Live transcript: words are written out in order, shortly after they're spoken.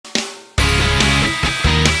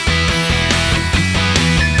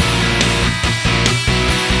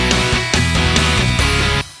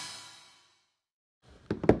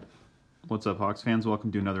What's up, Hawks fans?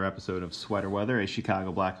 Welcome to another episode of Sweater Weather, a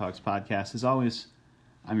Chicago Blackhawks podcast. As always,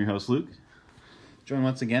 I'm your host, Luke, joined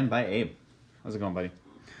once again by Abe. How's it going, buddy?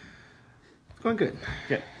 It's going good.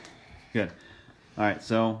 Good. All right,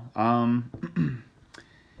 so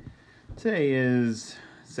today is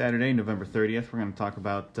Saturday, November 30th. We're going to talk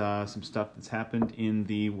about some stuff that's happened in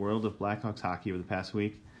the world of Blackhawks hockey over the past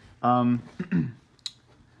week. Let's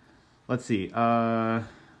see.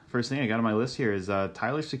 First thing I got on my list here is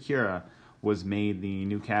Tyler Sekura was made the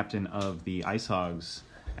new captain of the Ice Hogs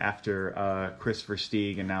after Chris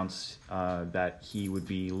Versteeg announced that he would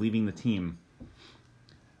be leaving the team.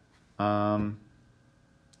 I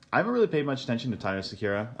haven't really paid much attention to Tyler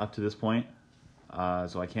Sekura up to this point,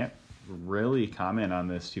 so I can't really comment on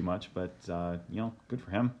this too much, but, good for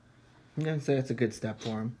him. I'm going to say it's a good step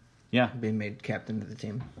for him. Yeah. Being made captain of the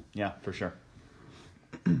team. Yeah, for sure.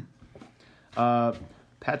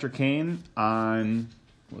 Patrick Kane on,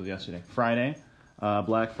 Friday,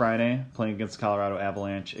 Black Friday, playing against Colorado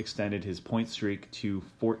Avalanche, extended his point streak to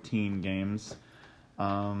 14 games.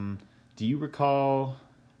 Do you recall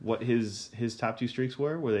what his top two streaks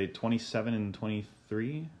were? Were they 27 and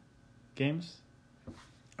 23 games?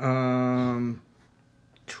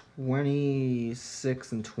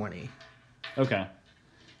 26 and 20. Okay.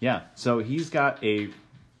 Yeah, so he's got I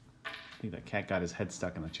think that cat got his head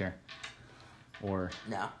stuck in the chair. Or...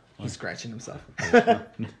 No, he's scratching himself. All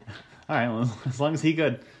right, well, as long as he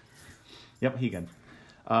good. Yep, he good.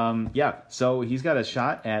 So he's got a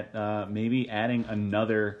shot at maybe adding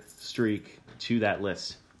another streak to that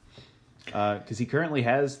list. Because he currently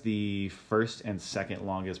has the first and second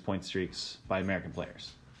longest point streaks by American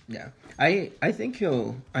players. Yeah, I think he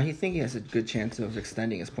has a good chance of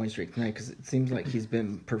extending his point streak tonight because it seems like he's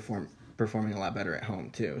been performing a lot better at home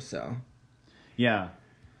too. So. Yeah.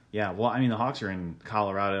 Well, I mean, the Hawks are in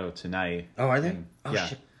Colorado tonight. Oh, are they? And, oh, yeah.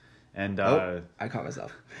 Shit. And I caught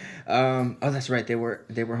myself. That's right. They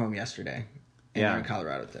were home yesterday. And they're in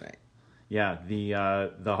Colorado tonight. Yeah.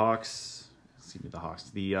 The Hawks. Excuse me. The Hawks.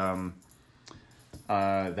 The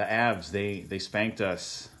Avs. They spanked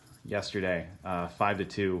us yesterday,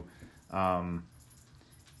 5-2.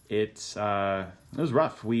 It was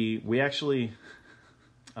rough. We actually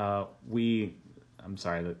I'm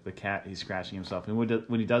sorry, the cat, he's scratching himself, and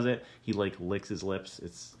when he does it, he like licks his lips.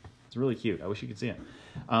 It's really cute. I wish you could see it.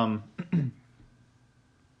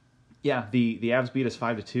 Yeah, the Avs beat us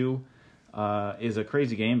 5-2. Is a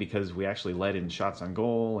crazy game because we actually led in shots on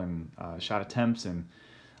goal and shot attempts and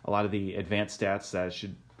a lot of the advanced stats that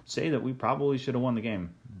should say that we probably should have won the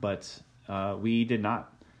game, but we did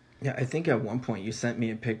not. Yeah, I think at one point you sent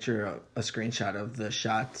me a picture, a screenshot of the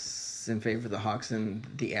shots in favor of the Hawks and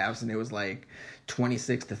the Avs, and it was like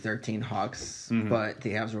 26-13 Hawks, but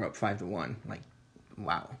the Avs were up 5-1. Like,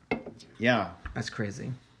 wow. Yeah, that's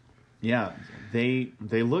crazy. Yeah, they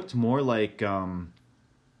looked more like they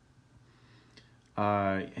had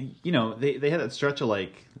that stretch of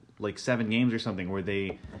like 7 games or something where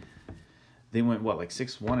they went like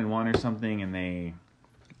 6-1-1 or something, and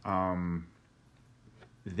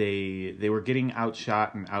they were getting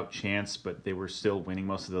outshot and outchanced, but they were still winning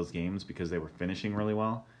most of those games because they were finishing really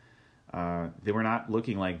well. They were not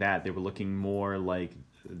looking like that. They were looking more like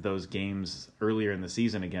those games earlier in the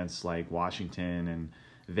season against like Washington and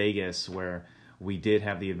Vegas, where we did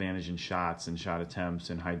have the advantage in shots and shot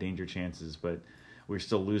attempts and high danger chances, but we're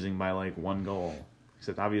still losing by like 1 goal.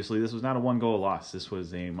 Except obviously this was not a 1-goal loss. This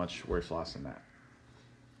was a much worse loss than that.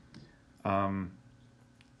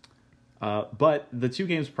 But the 2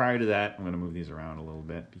 games prior to that, I'm going to move these around a little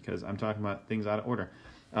bit because I'm talking about things out of order.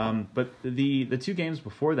 But the 2 games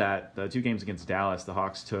before that, the 2 games against Dallas, the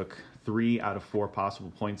Hawks took 3 out of 4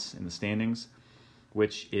 possible points in the standings,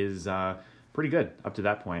 which is pretty good up to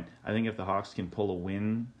that point. I think if the Hawks can pull a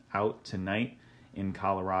win out tonight in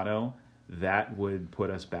Colorado, that would put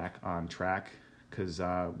us back on track because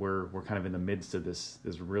we're kind of in the midst of this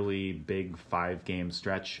really big 5-game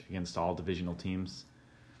stretch against all divisional teams.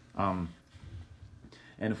 And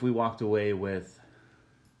if we walked away with,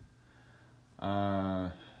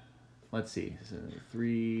 let's see,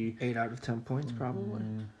 8 out of 10 points probably.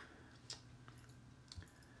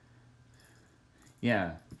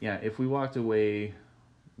 Yeah. If we walked away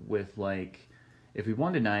with if we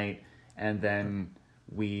won tonight and then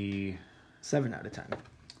we 7 out of 10.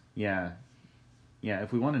 Yeah.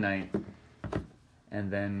 If we won tonight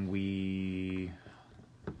and then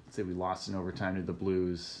let's say we lost in overtime to the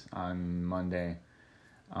Blues on Monday.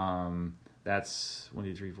 That's 1,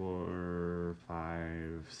 2, 3, 4,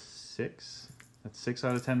 5, 6. That's 6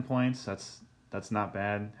 out of 10 points. That's not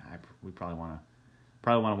bad. We probably want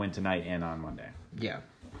to win tonight and on Monday. Yeah.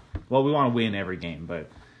 Well, we want to win every game, but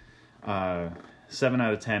 7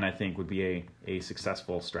 out of 10, I think, would be a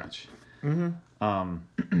successful stretch. Mm-hmm.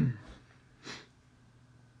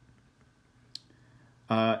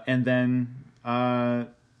 And then Robin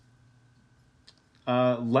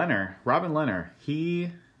Lehner,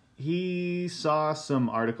 he saw some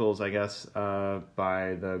articles, I guess,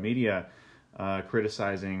 by the media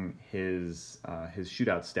criticizing his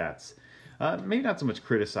shootout stats. Maybe not so much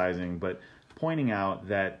criticizing, but pointing out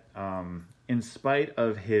that in spite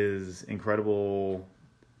of his incredible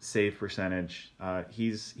save percentage,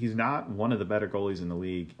 he's not one of the better goalies in the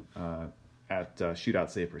league at shootout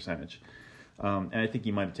save percentage. And I think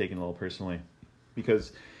he might have taken it a little personally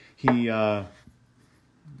because he, I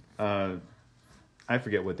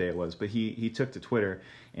forget what day it was, but he took to Twitter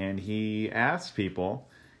and he asked people,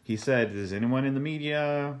 he said, does anyone in the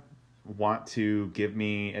media want to give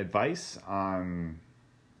me advice on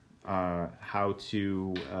how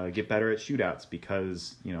to get better at shootouts?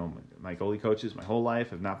 Because, my goalie coaches my whole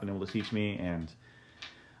life have not been able to teach me. And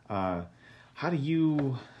how do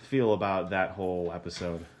you feel about that whole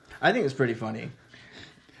episode? I think it's pretty funny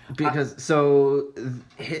because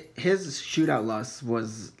his shootout loss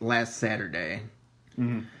was last Saturday,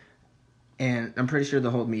 mm-hmm. and I'm pretty sure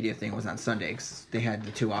the whole media thing was on Sunday because they had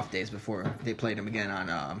the 2 off days before they played him again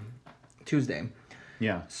on Tuesday.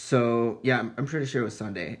 Yeah. So yeah, I'm pretty sure it was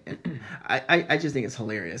Sunday. And I just think it's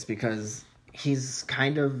hilarious because he's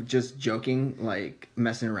kind of just joking, like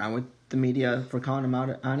messing around with the media for calling him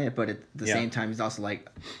out on it, but at the same time he's also like,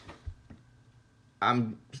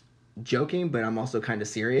 I'm joking, but I'm also kind of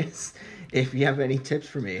serious. If you have any tips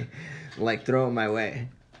for me, like, throw them my way.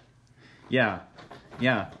 Yeah.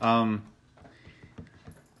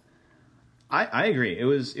 I agree. It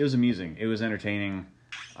was amusing. It was entertaining.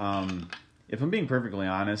 If I'm being perfectly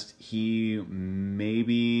honest, he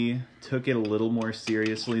maybe took it a little more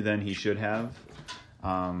seriously than he should have.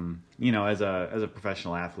 As a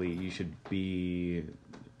professional athlete, you should be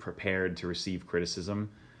prepared to receive criticism.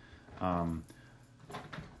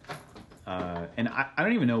 And I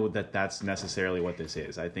don't even know that that's necessarily what this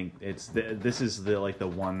is. I think this is the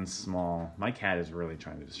one small. My cat is really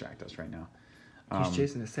trying to distract us right now. He's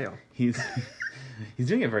chasing his tail. He's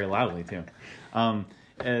doing it very loudly too. The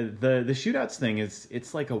shootouts thing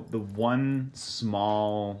it's like the one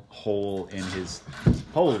small hole in his.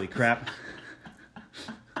 Holy crap!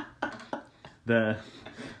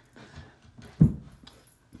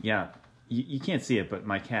 You can't see it, but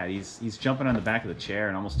my cat, he's jumping on the back of the chair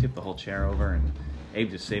and almost tipped the whole chair over, and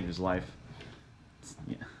Abe just saved his life.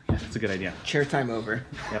 It's a good idea. Chair time over.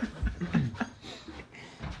 Yep.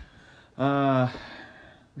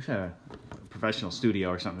 We should have a professional studio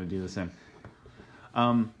or something to do this in.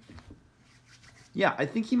 I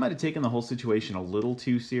think he might have taken the whole situation a little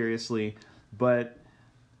too seriously, but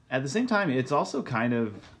at the same time, it's also kind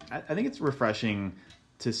of, I think it's refreshing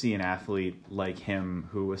to see an athlete like him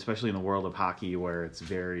who, especially in the world of hockey where it's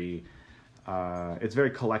very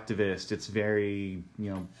collectivist, it's very,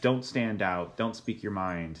 don't stand out, don't speak your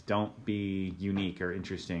mind, don't be unique or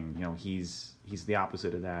interesting. He's the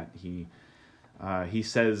opposite of that. He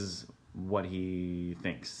says what he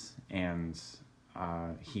thinks, and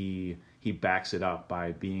he backs it up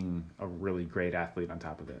by being a really great athlete on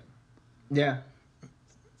top of it. Yeah.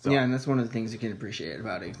 So, yeah, and that's one of the things you can appreciate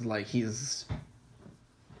about it. Like, he's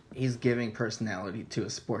giving personality to a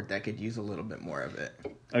sport that could use a little bit more of it.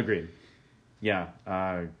 Agreed. Yeah,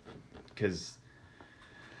 because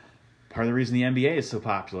part of the reason the NBA is so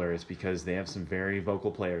popular is because they have some very vocal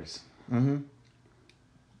players. Mm-hmm.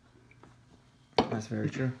 That's very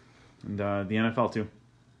true. And the NFL, too.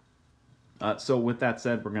 So with that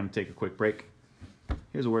said, we're going to take a quick break.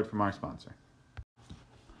 Here's a word from our sponsor.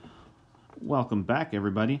 Welcome back,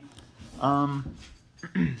 everybody. So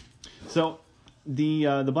the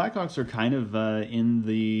Blackhawks are kind of in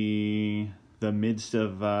the midst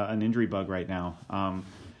of an injury bug right now.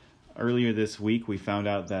 Earlier this week, we found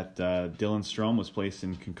out that Dylan Strome was placed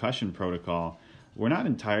in concussion protocol. We're not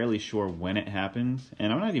entirely sure when it happened,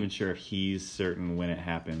 and I'm not even sure if he's certain when it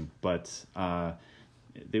happened, but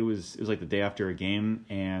it was like the day after a game,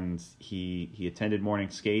 and he attended morning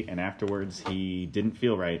skate, and afterwards he didn't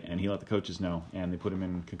feel right, and he let the coaches know, and they put him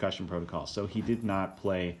in concussion protocol. So he did not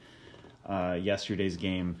play yesterday's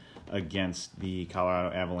game against the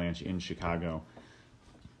Colorado Avalanche in Chicago.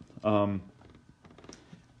 I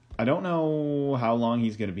don't know how long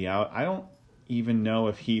he's going to be out. I don't even know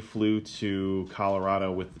if he flew to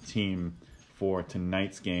Colorado with the team for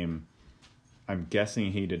tonight's game. I'm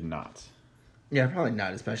guessing he did not. Yeah, probably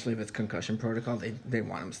not, especially if it's concussion protocol. They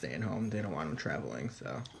want him staying home. They don't want him traveling,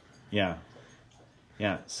 so. Yeah.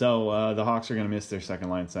 So the Hawks are going to miss their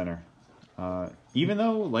second-line center. Even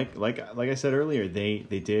though, like I said earlier, they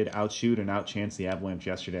did outshoot and outchance the Avalanche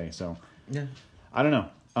yesterday. So Yeah. I don't know.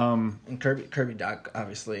 And Kirby Doc,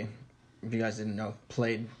 obviously, if you guys didn't know,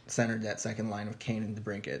 centered that second line of Kane and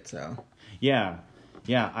DeBrincat. So Yeah.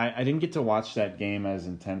 I didn't get to watch that game as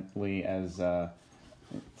intently as.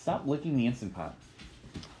 Stop licking the Instant Pot.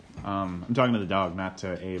 I'm talking to the dog, not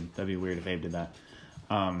to Abe. That'd be weird if Abe did that.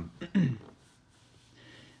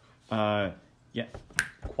 Yeah.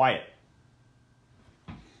 Quiet.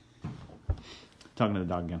 Talking to the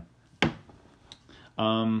dog again.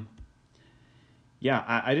 Yeah,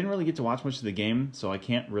 I didn't really get to watch much of the game, so I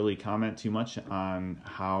can't really comment too much on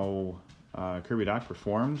how Kirby Dach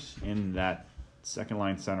performed in that second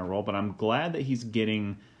line center role, but I'm glad that he's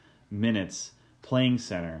getting minutes playing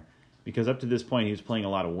center, because up to this point he was playing a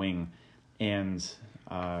lot of wing, and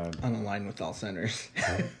on the line with all centers.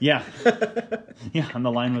 Yeah, on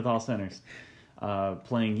the line with all centers,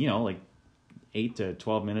 playing like 8 to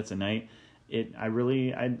 12 minutes a night.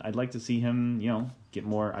 I'd like to see him get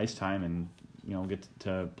more ice time and get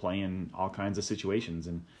to play in all kinds of situations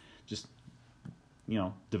and just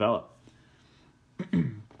develop.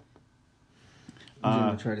 I'm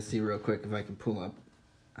going to try to see real quick if I can pull up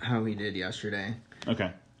how he did yesterday.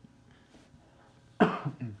 Okay.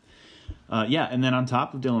 Yeah, and then on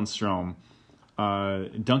top of Dylan Strome,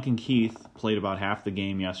 Duncan Keith played about half the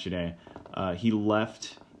game yesterday. He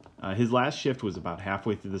left. His last shift was about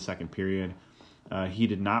halfway through the second period. He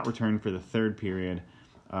did not return for the third period.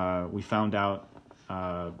 We found out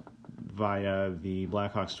via the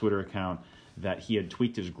Blackhawks Twitter account that he had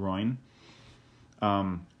tweaked his groin.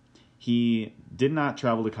 He did not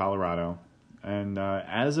travel to Colorado, and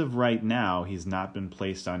as of right now, he's not been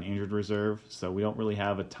placed on injured reserve, so we don't really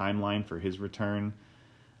have a timeline for his return.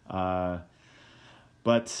 But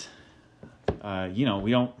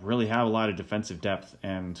we don't really have a lot of defensive depth,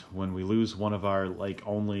 and when we lose one of our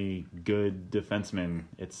only good defensemen,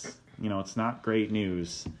 it's not great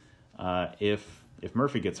news. If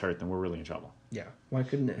Murphy gets hurt, then we're really in trouble. Yeah. Why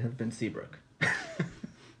couldn't it have been Seabrook?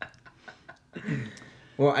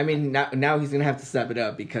 Well, I mean, now he's going to have to step it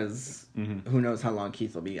up because who knows how long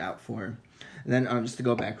Keith will be out for. And then just to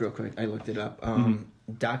go back real quick, I looked it up.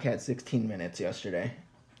 Doc had 16 minutes yesterday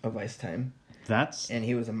of ice time. And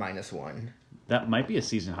he was a -1. That might be a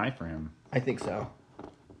season high for him. I think so.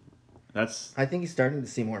 I think he's starting to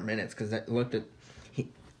see more minutes because I looked at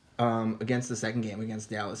against the second game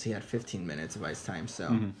against Dallas, he had 15 minutes of ice time. So,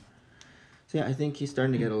 so yeah, I think he's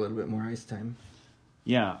starting to get a little bit more ice time.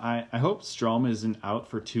 Yeah, I hope Strome isn't out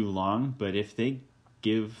for too long, but if they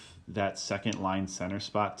give that second line center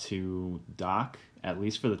spot to Doc, at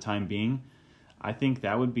least for the time being, I think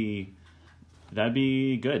that'd be good.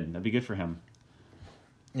 That'd be good for him.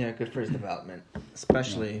 Yeah, good for his development,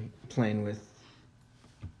 especially playing with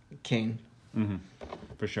Kane. Mm-hmm.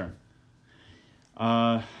 For sure.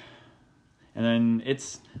 And then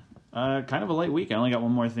it's kind of a late week. I only got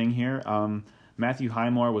one more thing here. Matthew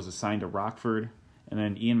Highmore was assigned to Rockford, and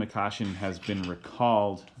then Ian McCoshen has been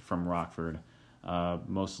recalled from Rockford,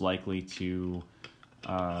 most likely to...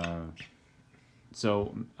 McCoshen,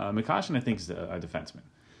 I think, is a defenseman.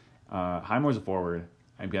 Highmore's a forward.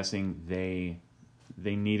 I'm guessing they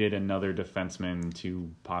needed another defenseman to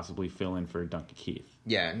possibly fill in for Duncan Keith.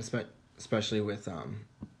 Yeah, and especially with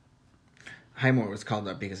Highmore was called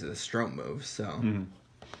up because of the Strome move, so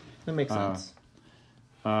that makes sense.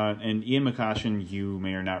 And Ian McCoshen, you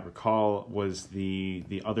may or not recall, was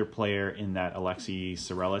the other player in that Alexi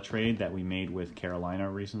Sorella trade that we made with Carolina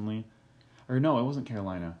recently. Or no, it wasn't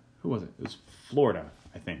Carolina. Who was it? It was Florida,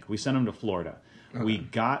 I think. We sent him to Florida. Okay. We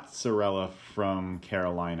got Sorella from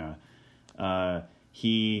Carolina.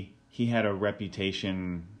 He had a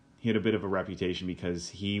reputation. He had a bit of a reputation because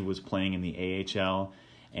he was playing in the AHL,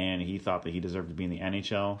 and he thought that he deserved to be in the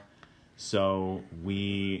NHL. So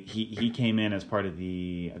he came in as part of I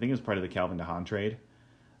think it was part of the Calvin DeHaan trade.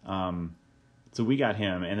 So we got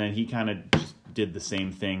him, and then he kind of just did the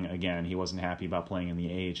same thing again. He wasn't happy about playing in the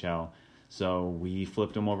AHL, so we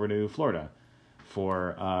flipped him over to Florida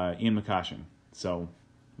for Ian McCoshen. So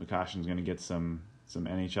McCoshen's going to get some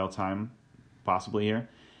NHL time possibly here,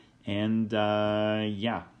 and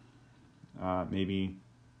maybe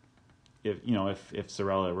if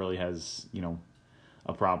Sorella really has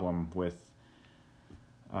a problem with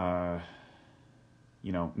not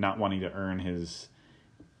wanting to earn his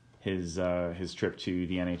trip to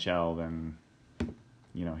the NHL, then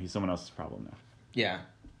he's someone else's problem now. Yeah,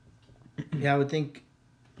 I would think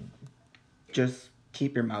just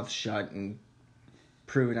keep your mouth shut and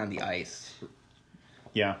prove it on the ice.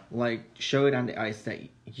 Yeah, show it on the ice that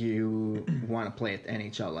you want to play at the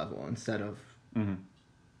NHL level instead of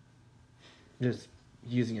just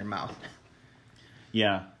using your mouth.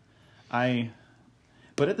 Yeah,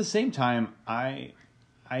 but at the same time, I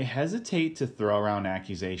hesitate to throw around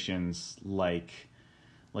accusations like,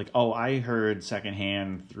 oh, I heard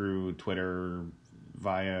secondhand through Twitter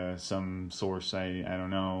via some source I don't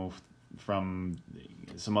know from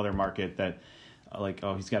some other market that like,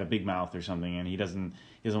 oh, he's got a big mouth or something and he doesn't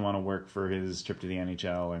want to work for his trip to the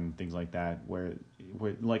NHL and things like that. Where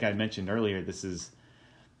like I mentioned earlier, this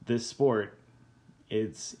sport.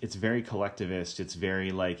 It's very collectivist. It's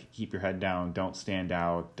very like, keep your head down, don't stand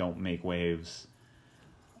out, don't make waves.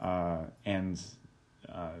 Certain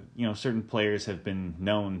players have been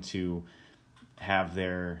known to have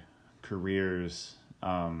their careers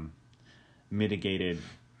mitigated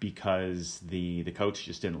because the coach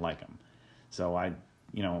just didn't like them. So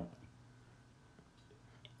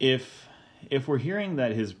if we're hearing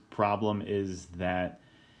that his problem is that,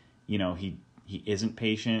 he isn't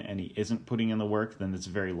patient and he isn't putting in the work, then it's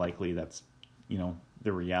very likely that's,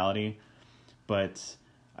 the reality. But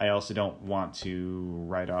I also don't want to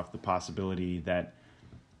write off the possibility that,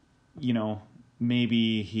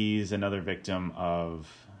 maybe he's another victim of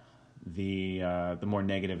the more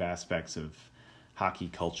negative aspects of hockey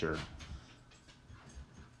culture.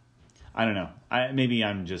 I don't know. Maybe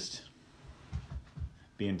I'm just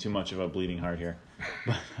being too much of a bleeding heart here.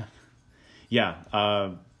 But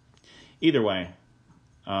yeah. Either way,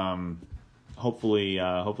 hopefully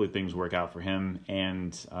things work out for him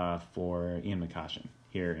and for Ian McCoshen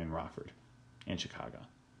here in Rockford and Chicago.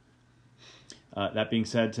 That being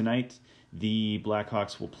said, tonight the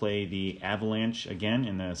Blackhawks will play the Avalanche again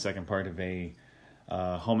in the second part of a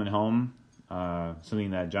home and home.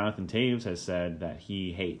 Something that Jonathan Toews has said that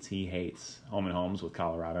he hates. He hates home and homes with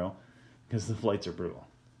Colorado because the flights are brutal.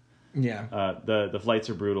 Yeah. The flights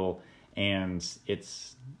are brutal, and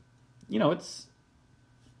it's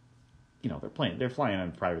they're flying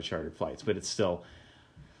on private chartered flights, but it's still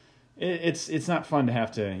it's not fun to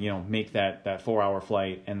have to make that 4-hour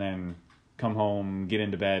flight and then come home, get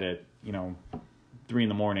into bed at 3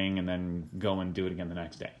 a.m. and then go and do it again the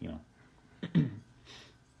next day.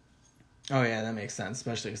 Oh yeah, that makes sense,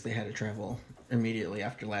 especially because they had to travel immediately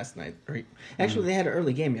after last night. Actually, they had an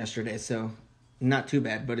early game yesterday, so not too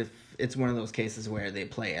bad. But if it's one of those cases where they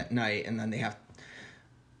play at night and then they have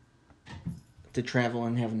to travel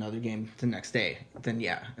and have another game the next day, then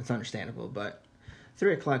yeah, it's understandable. But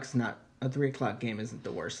 3 o'clock's not a 3 o'clock game isn't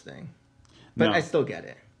the worst thing. But no. I still get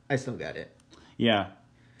it. Yeah.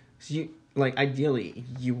 So you ideally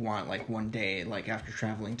you want one day after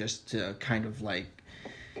traveling just to kind of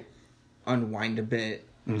unwind a bit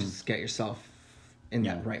and just get yourself in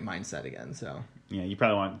that right mindset again. So yeah, you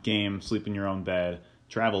probably want game, sleep in your own bed,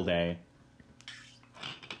 travel day,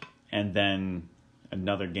 and then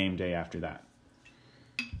another game day after that.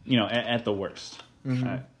 At the worst.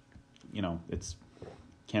 Mm-hmm. It's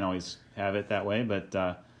can't always have it that way, but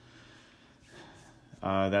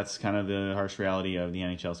that's kind of the harsh reality of the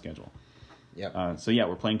NHL schedule. Yep. So yeah,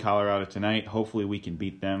 we're playing Colorado tonight. Hopefully we can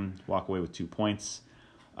beat them, walk away with 2 points.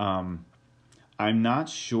 I'm not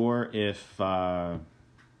sure if I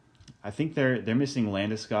think they're missing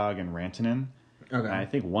Landeskog and Rantanen. Okay. I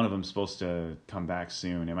think one of them's supposed to come back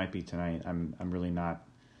soon. It might be tonight. I'm really not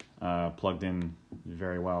plugged in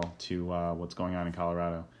very well to what's going on in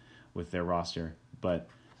Colorado with their roster, but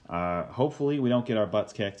hopefully we don't get our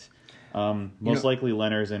butts kicked. Most likely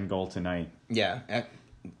Leonard's in goal tonight. Yeah,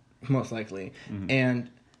 most likely. Mm-hmm. And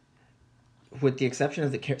with the exception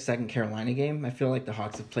of the second Carolina game, I feel like the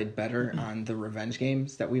Hawks have played better on the revenge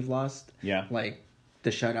games that we've lost. Yeah. Like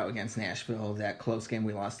the shutout against Nashville, that close game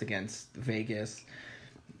we lost against Vegas,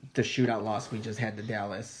 the shootout loss we just had to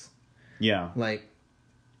Dallas. Yeah.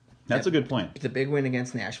 That's a good point. The big win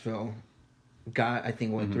against Nashville got, I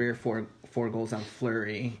think, 3 or 4 goals on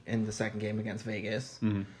Fleury in the second game against Vegas.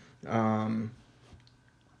 Mm-hmm.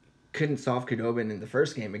 Couldn't solve Khudobin in the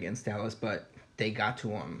first game against Dallas, but they got to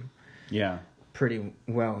him. Yeah. Pretty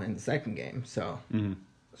well in the second game. So,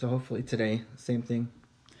 So hopefully today, same thing.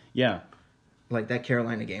 Yeah. That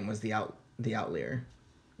Carolina game was the outlier.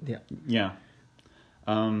 Yeah. Yeah.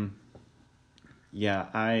 Yeah.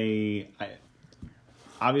 I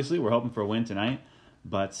obviously we're hoping for a win tonight,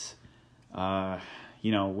 but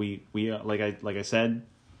we like I said,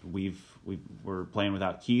 we're playing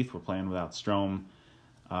without Keith. We're playing without Strome.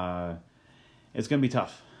 It's gonna be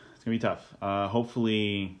tough.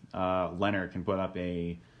 Hopefully, Leonard can put up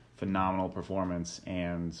a phenomenal performance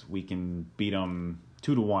and we can beat him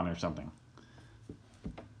 2-1 or something.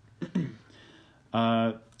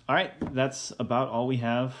 All right, that's about all we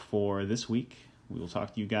have for this week. We will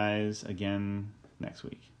talk to you guys again next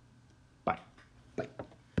week. Bye. Bye.